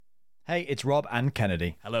Hey, it's Rob and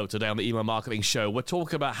Kennedy. Hello, today on the Email Marketing Show, we're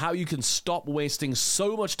talking about how you can stop wasting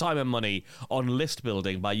so much time and money on list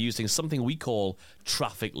building by using something we call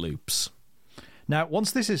traffic loops. Now,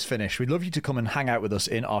 once this is finished, we'd love you to come and hang out with us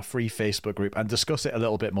in our free Facebook group and discuss it a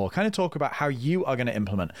little bit more. Kind of talk about how you are going to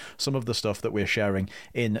implement some of the stuff that we're sharing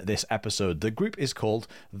in this episode. The group is called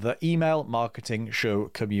the Email Marketing Show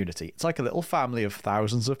Community. It's like a little family of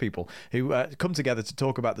thousands of people who come together to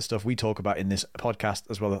talk about the stuff we talk about in this podcast,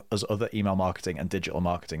 as well as other email marketing and digital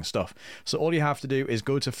marketing stuff. So all you have to do is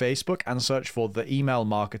go to Facebook and search for the Email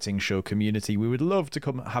Marketing Show Community. We would love to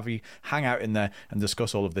come have you hang out in there and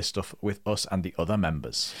discuss all of this stuff with us and the other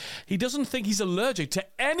members. He doesn't think he's allergic to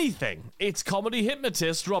anything. It's comedy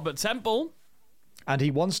hypnotist Robert Temple. And he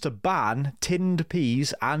wants to ban tinned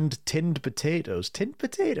peas and tinned potatoes. Tinned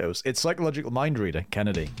potatoes? It's psychological mind reader,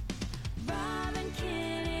 Kennedy. Rob and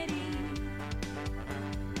Kennedy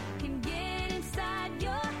can get inside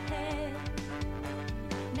your head.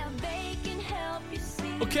 Now they can help you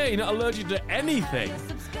see. Okay, you're not allergic to anything.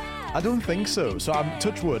 I don't think so. So I'm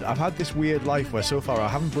touch wood. I've had this weird life where so far I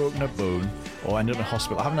haven't broken a bone or ended in a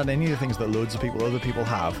hospital. I haven't had any of the things that loads of other people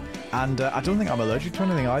have. And I don't think I'm allergic to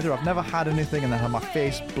anything either. I've never had anything and then had my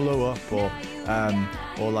face blow up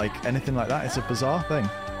or like anything like that. It's a bizarre thing.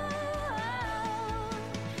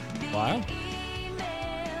 Wow.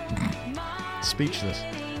 Speechless.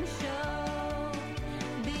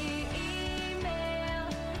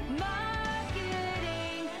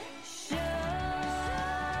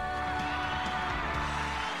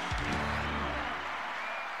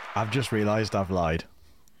 I've just realised I've lied.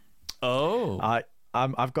 Oh.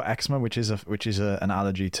 I've got eczema, which is an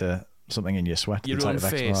allergy to something in your sweat. Your the type own of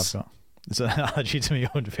eczema face. I've got. It's an allergy to my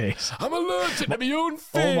own face. I'm allergic to my own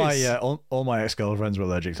face. All my ex-girlfriends were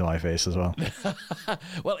allergic to my face as well.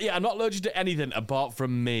 Well, yeah, I'm not allergic to anything apart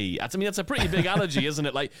from me. I mean, that's a pretty big allergy, isn't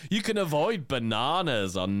it? Like, you can avoid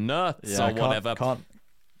bananas or nuts or whatever.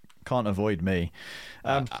 Can't avoid me.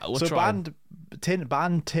 we'll so try.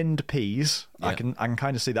 ban tinned peas. Yeah. I can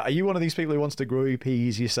kind of see that. Are you one of these people who wants to grow your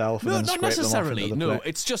peas yourself? No, and then not scrape them off necessarily. into the No, plate?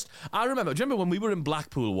 it's just, do you remember when we were in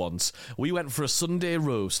Blackpool once, we went for a Sunday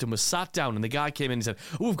roast and we sat down and the guy came in and he said,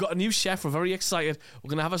 oh, we've got a new chef, we're very excited, we're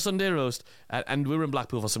going to have a Sunday roast. And we were in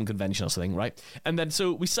Blackpool for some convention or something, right? And then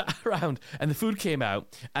so we sat around and the food came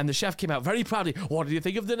out and the chef came out very proudly, what did you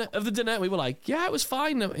think of the dinner? We were like, yeah, it was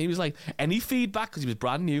fine. And he was like, any feedback? Because he was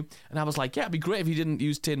brand new. And I was like, yeah, it'd be great if you didn't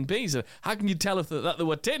use tinned peas. How can you tell if that they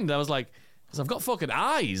were tinned? I was like, because I've got fucking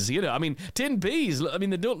eyes, you know. I mean, tinned peas, I mean,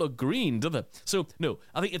 they don't look green, do they? So, no,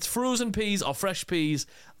 I think it's frozen peas or fresh peas.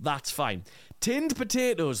 That's fine. Tinned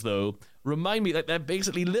potatoes, though, remind me that they're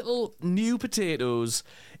basically little new potatoes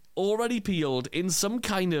already peeled in some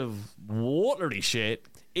kind of watery shit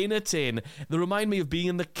in a tin. They remind me of being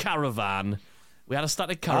in the caravan. We had a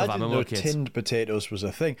static I caravan didn't when we know were kids. tinned potatoes was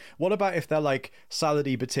a thing. What about if they're like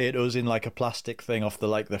salady potatoes in like a plastic thing off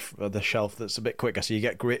the shelf that's a bit quicker? So you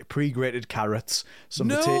get pre-grated carrots, some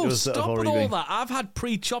potatoes that have stop with already all been. that. I've had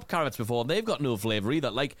pre-chopped carrots before, and they've got no flavour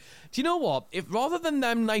either. Like, do you know what? If rather than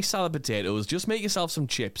them nice salad potatoes, just make yourself some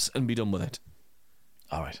chips and be done with it.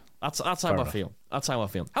 All right. That's how Fair I enough. feel. That's how I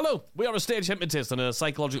feel. Hello, we are a stage hypnotist and a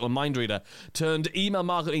psychological mind reader turned email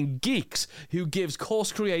marketing geeks who gives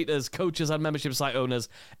course creators, coaches, and membership site owners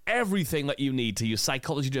everything that you need to use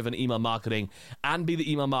psychology-driven email marketing and be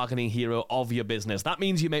the email marketing hero of your business. That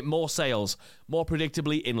means you make more sales more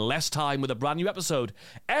predictably in less time with a brand new episode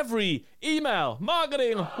every Email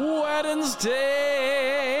Marketing Wednesday.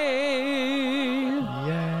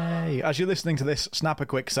 Yay. As you're listening to this, snap a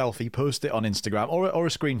quick selfie, post it on Instagram or a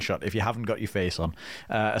screenshot if you haven't got your face on.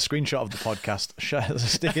 A screenshot of the podcast,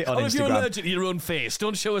 stick it on Or if you're Instagram. allergic to your own face,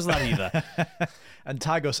 don't show us that either. And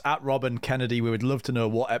tag us at Robin Kennedy. We would love to know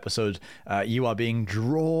what episode you are being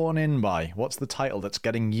drawn in by. What's the title that's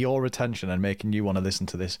getting your attention and making you want to listen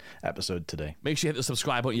to this episode today? Make sure you hit the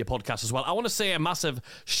subscribe button to your podcast as well. I want to say a massive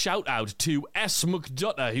shout out to S.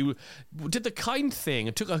 McDutter, who did the kind thing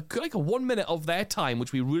and took a 1 minute of their time,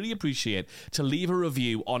 which we really appreciate, to leave a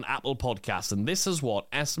review on Apple Podcasts. And this is what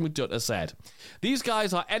S. McDutter said. These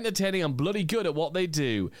guys are entertaining and bloody good at what they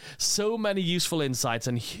do. So many useful insights,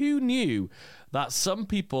 and who knew that some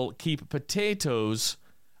people keep potatoes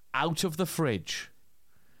out of the fridge?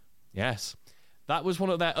 Yes. That was one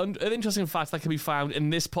of their an interesting facts that can be found in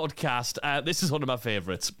this podcast. This is one of my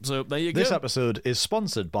favourites. So there you go. This episode is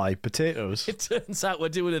sponsored by potatoes. It turns out we're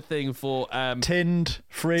doing a thing for Tinned,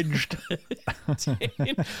 fridged.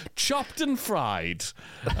 chopped and fried.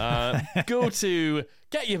 Go to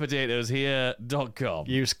getyourpotatoeshere.com.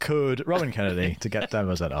 Use code Robin Kennedy to get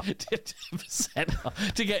 10% off. 10%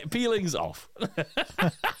 off, to get peelings off.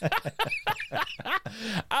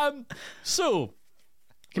 So,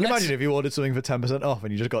 can you imagine if you ordered something for 10% off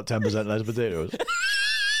and you just got 10% less potatoes?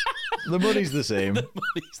 The money's the same. the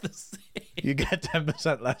money's the same. You get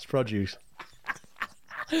 10% less produce.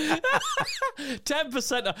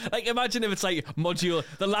 10% off. Like, imagine if it's like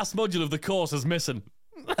the last module of the course is missing.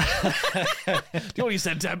 Do you want you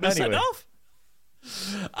said 10% Anyway. off?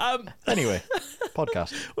 Anyway,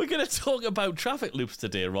 podcast. We're going to talk about traffic loops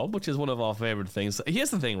today, Rob, which is one of our favourite things.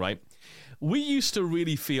 Here's the thing, right? We used to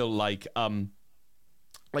really feel like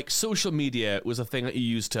social media was a thing that you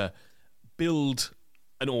used to build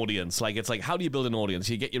an audience. Like, it's like, how do you build an audience?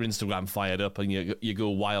 You get your Instagram fired up and you go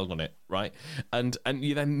wild on it, right? And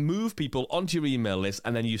you then move people onto your email list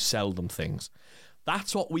and then you sell them things.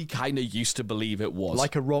 That's what we kind of used to believe it was.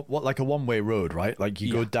 Like a one-way road, right? Like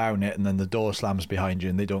you go down it and then the door slams behind you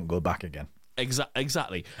and they don't go back again.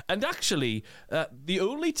 Exactly. And actually, the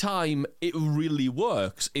only time it really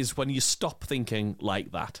works is when you stop thinking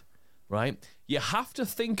like that, right? You have to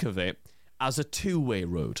think of it as a two-way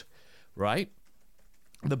road, right?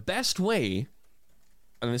 The best way,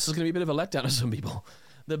 and this is going to be a bit of a letdown to some people,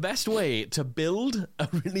 the best way to build a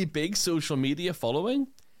really big social media following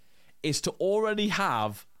is to already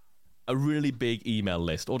have a really big email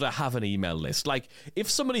list, or to have an email list. Like, if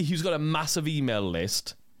somebody who's got a massive email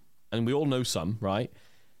list, and we all know some, right,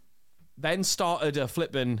 then started a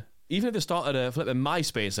flipping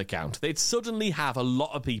MySpace account, they'd suddenly have a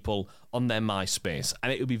lot of people on their MySpace,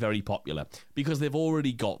 and it would be very popular because they've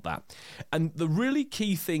already got that. And the really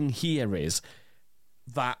key thing here is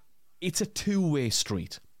that it's a two-way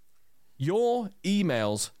street. Your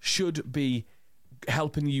emails should be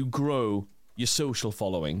helping you grow your social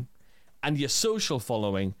following, and your social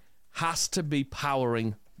following has to be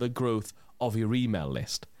powering the growth of your email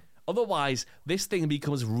list. Otherwise, this thing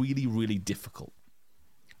becomes really, really difficult.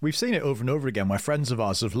 We've seen it over and over again where friends of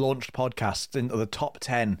ours have launched podcasts into the top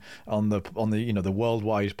 10 on the the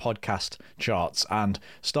worldwide podcast charts and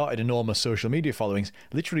started enormous social media followings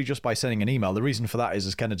literally just by sending an email. The reason for that is,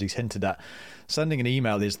 as Kennedy's hinted at, sending an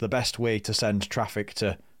email is the best way to send traffic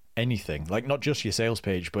to anything, like not just your sales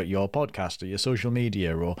page, but your podcast or your social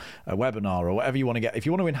media or a webinar or whatever you want to get. If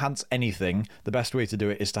you want to enhance anything, the best way to do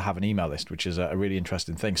it is to have an email list, which is a really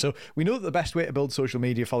interesting thing. So we know that the best way to build social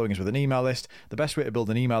media following is with an email list. The best way to build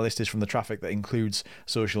an email list is from the traffic that includes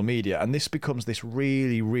social media. And this becomes this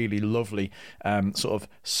really, really lovely sort of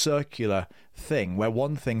circular thing where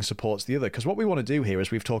one thing supports the other. Because what we want to do here,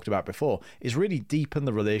 as we've talked about before, is really deepen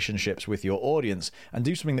the relationships with your audience and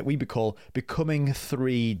do something that we call becoming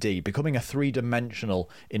 3D, becoming a three-dimensional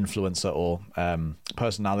influencer or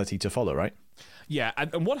personality to follow, right? Yeah,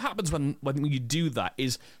 and what happens when you do that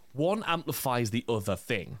is one amplifies the other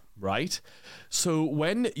thing, right? So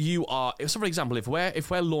when you are, so for example, if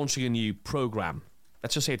we're launching a new program,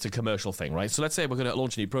 let's just say it's a commercial thing, right? So let's say we're going to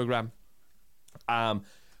launch a new program.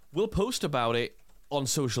 We'll post about it on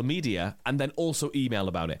social media and then also email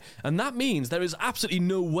about it. And that means there is absolutely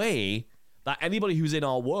no way that anybody who's in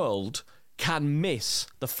our world can miss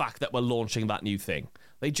the fact that we're launching that new thing.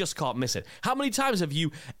 They just can't miss it. How many times have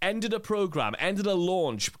you ended a program, ended a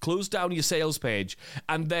launch, closed down your sales page,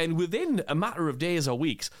 and then within a matter of days or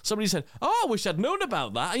weeks, somebody said, "Oh, I wish I'd known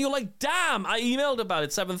about that." And you're like, "Damn, I emailed about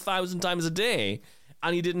it 7,000 times a day,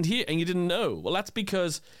 and you didn't hear, and you didn't know." Well, that's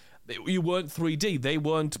because you weren't 3D. They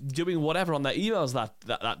weren't doing whatever on their emails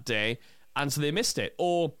that day, and so they missed it.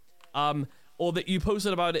 Or that you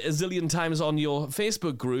posted about it a zillion times on your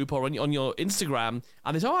Facebook group or on your Instagram,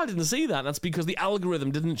 and they said, "Oh, I didn't see that." And that's because the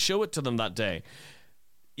algorithm didn't show it to them that day.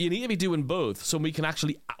 You need to be doing both, so we can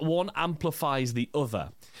actually, one amplifies the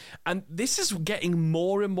other. And this is getting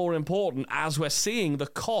more and more important as we're seeing the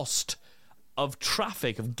cost of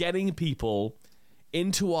traffic, of getting people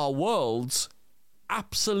into our worlds,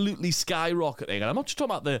 absolutely skyrocketing. And I'm not just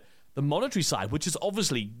talking about the monetary side, which is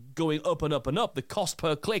obviously going up and up and up. The cost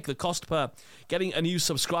per click, the cost per getting a new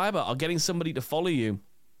subscriber or getting somebody to follow you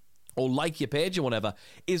or like your page or whatever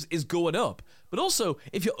is going up. But also,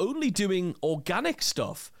 if you're only doing organic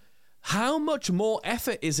stuff, how much more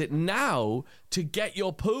effort is it now to get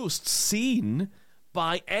your posts seen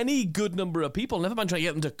by any good number of people? Never mind trying to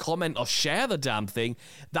get them to comment or share the damn thing.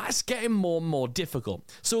 That's getting more and more difficult.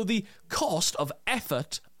 So the cost of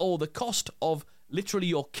effort, or the cost of literally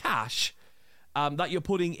your cash, that you're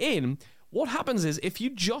putting in, what happens is if you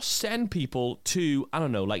just send people to, I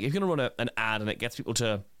don't know, like if you're going to run an ad and it gets people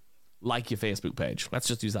to like your Facebook page, let's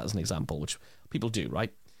just use that as an example, which people do,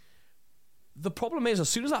 right? The problem is as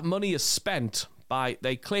soon as that money is spent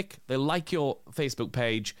they click, they like your Facebook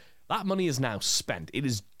page, that money is now spent. It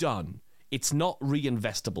is done. It's not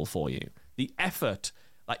reinvestable for you. The effort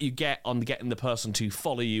that you get on getting the person to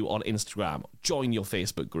follow you on Instagram, join your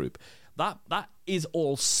Facebook group, that is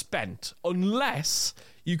all spent unless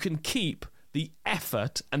you can keep the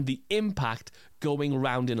effort and the impact going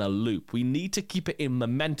around in a loop. We need to keep it in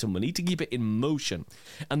momentum. We need to keep it in motion.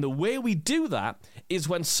 And the way we do that is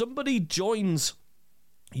when somebody joins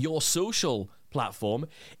your social platform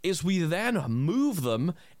is we then move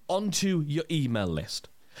them onto your email list.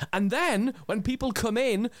 And then when people come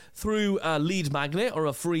in through a lead magnet or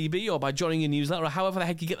a freebie or by joining your newsletter or however the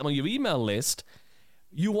heck you get them on your email list,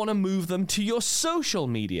 you want to move them to your social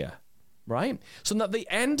media, right? So that they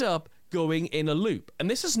end up going in a loop. And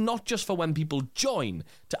this is not just for when people join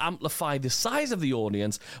to amplify the size of the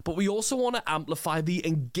audience, but we also want to amplify the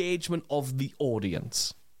engagement of the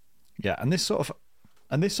audience. Yeah, and this sort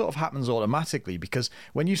of happens automatically because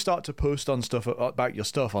when you start to post on stuff about your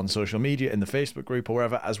stuff on social media, in the Facebook group or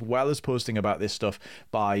wherever, as well as posting about this stuff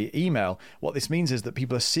by email, what this means is that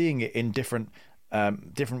people are seeing it in different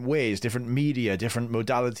ways, different media, different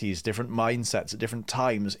modalities, different mindsets at different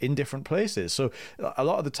times in different places. So a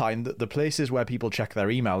lot of the time, the places where people check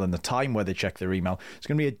their email and the time where they check their email is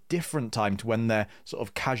going to be a different time to when they're sort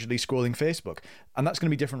of casually scrolling Facebook. And that's going to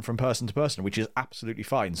be different from person to person, which is absolutely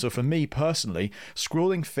fine. So for me personally,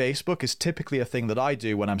 scrolling Facebook is typically a thing that I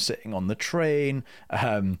do when I'm sitting on the train,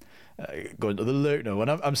 going to the loo. No, when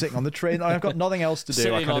I'm sitting on the train, I've got nothing else to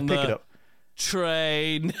do. I kind of pick it up.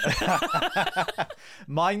 Train.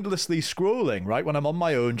 Mindlessly scrolling, right? When I'm on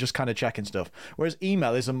my own, just kind of checking stuff. Whereas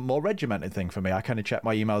email is a more regimented thing for me. I kind of check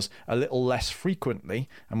my emails a little less frequently,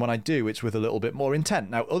 and when I do, it's with a little bit more intent.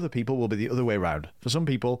 Now, other people will be the other way around. For some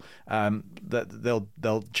people,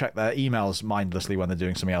 they'll check their emails mindlessly when they're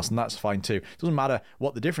doing something else, and that's fine too. It doesn't matter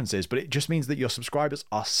what the difference is, but it just means that your subscribers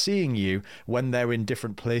are seeing you when they're in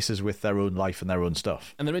different places with their own life and their own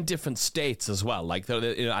stuff. And they're in different states as well. Like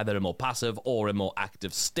they're either a more passive or a more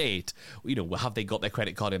active state. Have they got their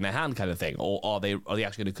credit card in their hand kind of thing, or are they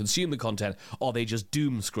actually going to consume the content, or are they just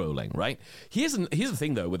doom scrolling, right? Here's the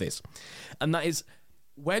thing though with this, and that is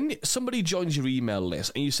when somebody joins your email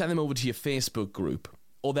list and you send them over to your Facebook group,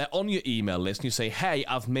 or they're on your email list and you say, hey,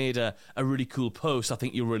 I've made a really cool post, I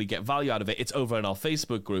think you'll really get value out of it, it's over in our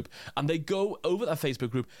Facebook group, and they go over that Facebook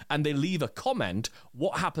group and they leave a comment,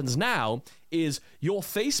 what happens now is your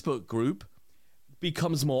Facebook group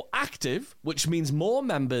becomes more active, which means more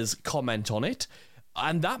members comment on it,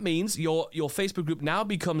 and that means your Facebook group now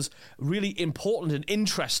becomes really important and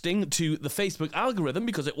interesting to the Facebook algorithm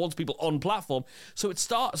because it wants people on platform. So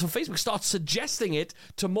Facebook starts suggesting it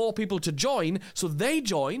to more people to join, so they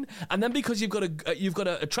join, and then because you've got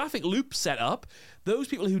a traffic loop set up, those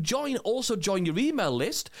people who join also join your email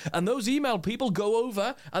list, and those email people go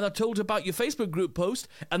over and are told about your Facebook group post,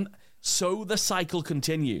 and so the cycle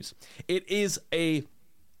continues. It is a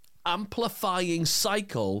amplifying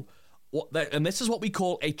cycle, and this is what we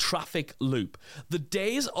call a traffic loop. The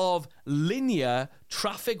days of linear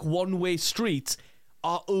traffic one-way streets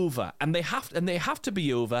are over, and they have to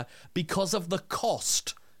be over because of the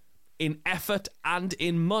cost in effort and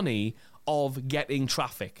in money of getting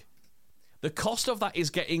traffic. The cost of that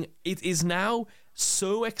is now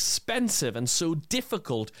so expensive and so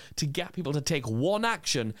difficult to get people to take one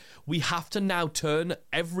action. We have to now turn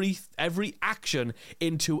every action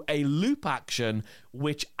into a loop action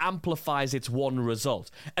which amplifies its one result.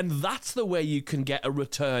 And that's the way you can get a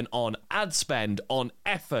return on ad spend, on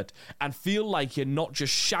effort, and feel like you're not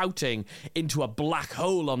just shouting into a black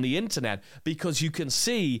hole on the internet, because you can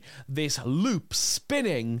see this loop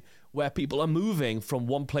spinning where people are moving from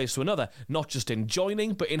one place to another, not just in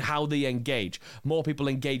joining, but in how they engage. More people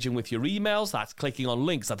engaging with your emails, that's clicking on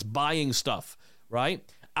links, that's buying stuff, right?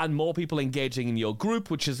 And more people engaging in your group,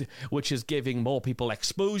 which is giving more people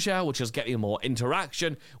exposure, which is getting more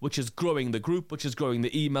interaction, which is growing the group, which is growing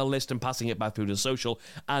the email list and passing it back through to social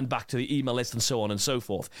and back to the email list and so on and so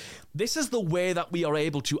forth. This is the way that we are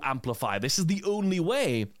able to amplify. This is the only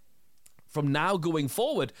way from now going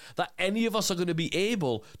forward that any of us are going to be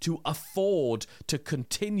able to afford to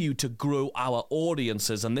continue to grow our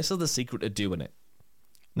audiences, and this is the secret of doing it.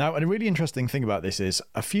 Now, a really interesting thing about this is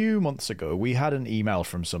a few months ago, we had an email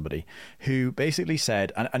from somebody who basically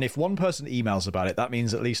said, and if one person emails about it, that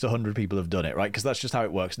means at least 100 people have done it, right? Because that's just how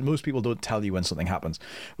it works. And most people don't tell you when something happens.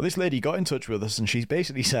 Well, this lady got in touch with us and she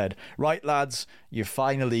basically said, right, lads, you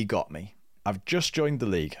finally got me. I've just joined the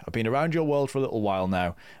league. I've been around your world for a little while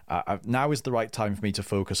now. Now is the right time for me to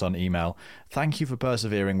focus on email. Thank you for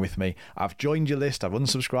persevering with me. I've joined your list. I've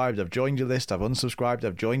unsubscribed. I've joined your list. I've unsubscribed.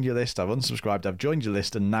 I've joined your list. I've unsubscribed. I've joined your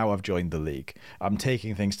list. And now I've joined the league. I'm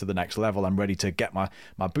taking things to the next level. I'm ready to get my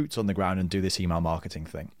boots on the ground and do this email marketing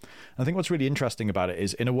thing. I think what's really interesting about it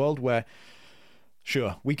is in a world where,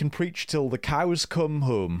 sure, we can preach till the cows come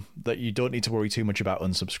home that you don't need to worry too much about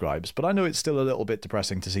unsubscribes, but I know it's still a little bit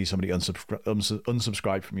depressing to see somebody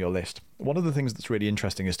unsubscribe from your list. One of the things that's really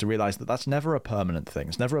interesting is to realize that that's never a permanent thing.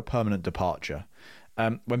 It's never a permanent departure.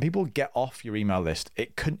 When people get off your email list,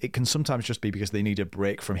 it can sometimes just be because they need a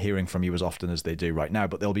break from hearing from you as often as they do right now,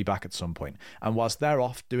 but they'll be back at some point. And whilst they're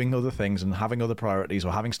off doing other things and having other priorities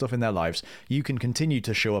or having stuff in their lives, you can continue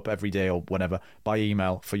to show up every day or whenever by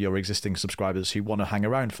email for your existing subscribers who want to hang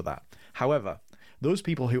around for that. However, those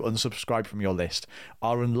people who unsubscribe from your list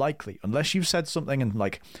are unlikely, unless you've said something and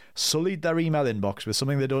like sullied their email inbox with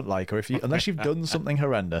something they don't like, or unless you've done something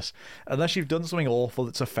horrendous, unless you've done something awful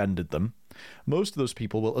that's offended them, most of those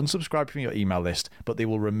people will unsubscribe from your email list, but they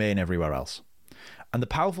will remain everywhere else. And the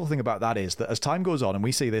powerful thing about that is that as time goes on, and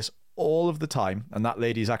we see this all of the time, and that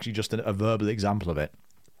lady is actually just a verbal example of it,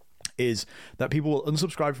 is that people will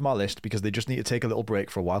unsubscribe from our list because they just need to take a little break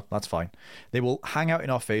for a while. That's fine. They will hang out in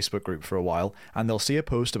our Facebook group for a while and they'll see a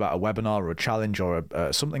post about a webinar or a challenge or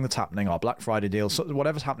something that's happening, our Black Friday deal,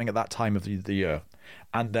 whatever's happening at that time of the year.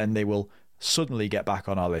 And then they will suddenly get back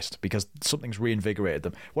on our list because something's reinvigorated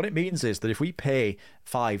them. What it means is that if we pay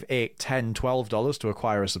 $5, $8, $10, $12 to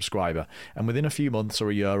acquire a subscriber, and within a few months or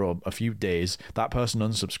a year or a few days, that person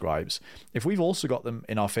unsubscribes, if we've also got them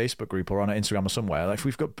in our Facebook group or on our Instagram or somewhere, like if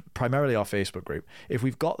we've got primarily our Facebook group, if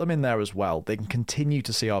we've got them in there as well, they can continue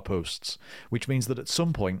to see our posts, which means that at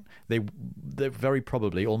some point, they very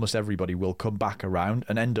probably, almost everybody will come back around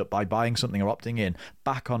and end up by buying something or opting in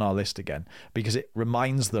back on our list again, because it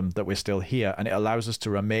reminds them that we're still here and it allows us to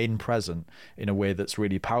remain present in a way that's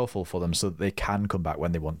really powerful for them so that they can come back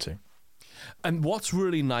when they want to. And what's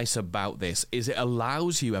really nice about this is it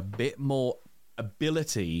allows you a bit more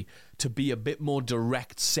ability to be a bit more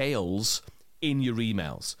direct sales in your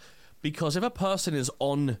emails. Because if a person is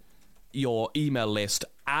on your email list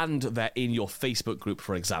and they're in your Facebook group,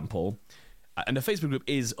 for example, and the Facebook group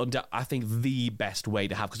is, I think, the best way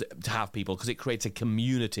to have people, because it creates a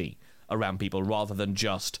community around people rather than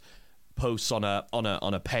just posts on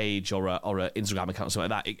a page or a Instagram account or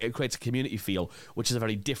something like that. It creates a community feel, which is a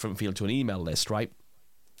very different feel to an email list, right?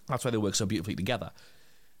 That's why they work so beautifully together.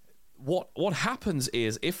 What happens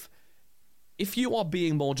is if you are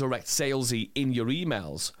being more direct salesy in your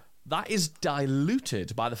emails, that is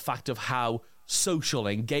diluted by the fact of how social,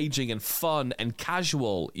 engaging, and fun and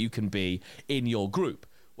casual you can be in your group.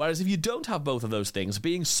 Whereas if you don't have both of those things,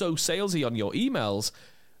 being so salesy on your emails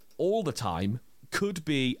all the time could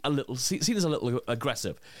be seen as a little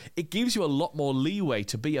aggressive. It gives you a lot more leeway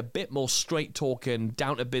to be a bit more straight talking,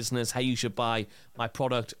 down to business, hey, you should buy my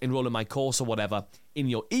product, enroll in my course or whatever in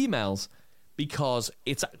your emails, because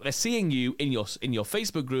they're seeing you in your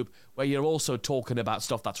Facebook group where you're also talking about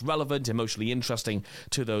stuff that's relevant, emotionally interesting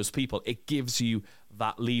to those people. It gives you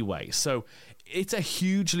that leeway. So it's a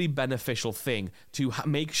hugely beneficial thing to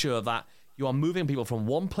make sure that you are moving people from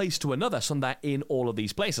one place to another so they're in all of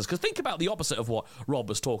these places. Because think about the opposite of what Rob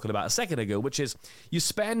was talking about a second ago, which is you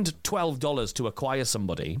spend $12 to acquire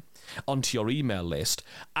somebody onto your email list,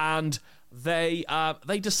 and they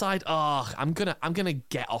decide, I'm gonna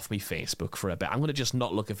get off my Facebook for a bit. I'm gonna just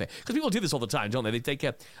not look at it, because people do this all the time, don't they? They take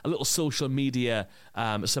a little social media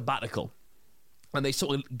sabbatical, and they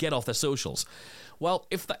sort of get off their socials. Well,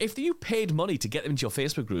 if you paid money to get them into your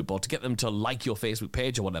Facebook group or to get them to like your Facebook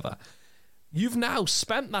page or whatever, you've now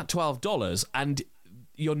spent that $12 and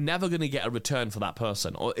you're never going to get a return for that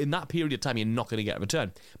person. Or in that period of time, you're not going to get a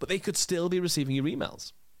return. But they could still be receiving your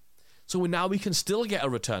emails. So now we can still get a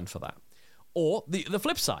return for that. Or the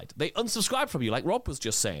flip side, they unsubscribe from you, like Rob was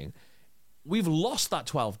just saying. We've lost that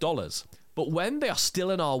 $12. But when they are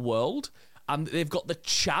still in our world and they've got the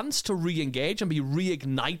chance to re-engage and be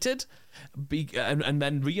reignited and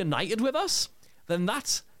then reunited with us, then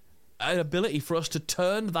that's an ability for us to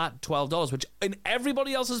turn that $12, which in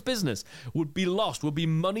everybody else's business would be lost, would be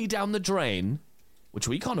money down the drain, which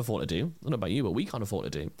we can't afford to do. I don't know about you, but we can't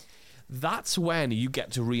afford to do. That's when you get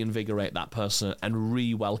to reinvigorate that person and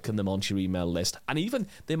re-welcome them onto your email list. And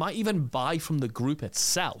they might even buy from the group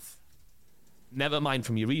itself. Never mind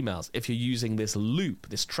from your emails, if you're using this loop,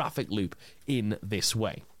 this traffic loop, in this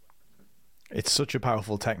way. It's such a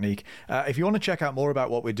powerful technique. If you want to check out more about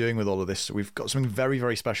what we're doing with all of this, we've got something very,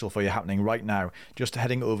 very special for you happening right now. Just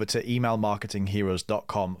heading over to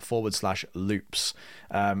emailmarketingheroes.com/loops.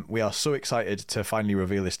 We are so excited to finally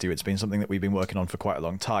reveal this to you. It's been something that we've been working on for quite a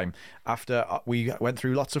long time. After we went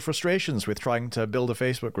through lots of frustrations with trying to build a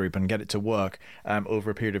Facebook group and get it to work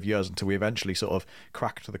over a period of years until we eventually sort of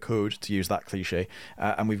cracked the code, to use that cliche.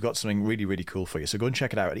 And we've got something really, really cool for you. So go and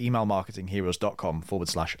check it out at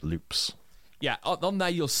emailmarketingheroes.com/loops. Yeah, on there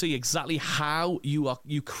you'll see exactly how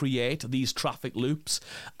you create these traffic loops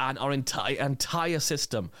and our entire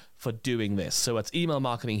system for doing this. So it's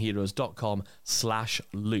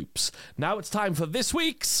emailmarketingheroes.com/loops. Now it's time for this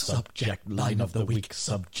week's Subject line of the week.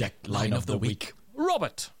 Subject line of the week.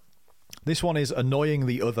 Robert. This one is annoying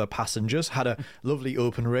the other passengers. Had a lovely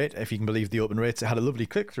open rate, if you can believe the open rates. It had a lovely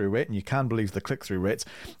click-through rate, and you can believe the click-through rates.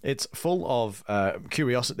 It's full of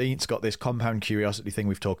curiosity. It's got this compound curiosity thing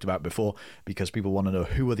we've talked about before, because people want to know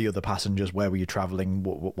who are the other passengers, where were you travelling,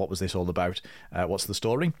 what was this all about, what's the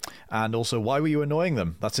story, and also why were you annoying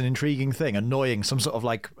them. That's an intriguing thing. Annoying, some sort of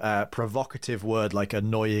like provocative word like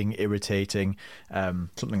annoying, irritating,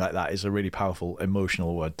 something like that is a really powerful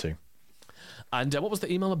emotional word too. And what was the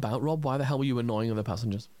email about, Rob? Why the hell were you annoying other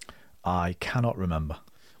passengers? I cannot remember.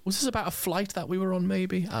 Was this about a flight that we were on,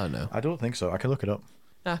 maybe? I don't know. I don't think so. I can look it up.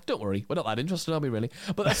 Don't worry. We're not that interested, are we, really?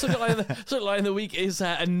 But the subject line of the week is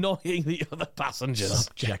annoying the other passengers.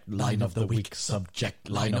 Subject line of the week. Subject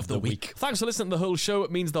line of the week. Thanks for listening to the whole show.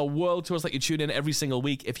 It means the world to us that you tune in every single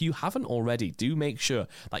week. If you haven't already, do make sure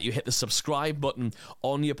that you hit the subscribe button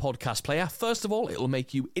on your podcast player. First of all, it'll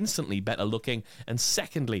make you instantly better looking. And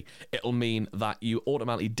secondly, it'll mean that you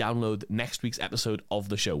automatically download next week's episode of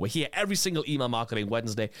the show. We're here every single Email Marketing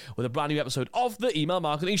Wednesday with a brand new episode of the Email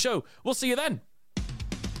Marketing Show. We'll see you then.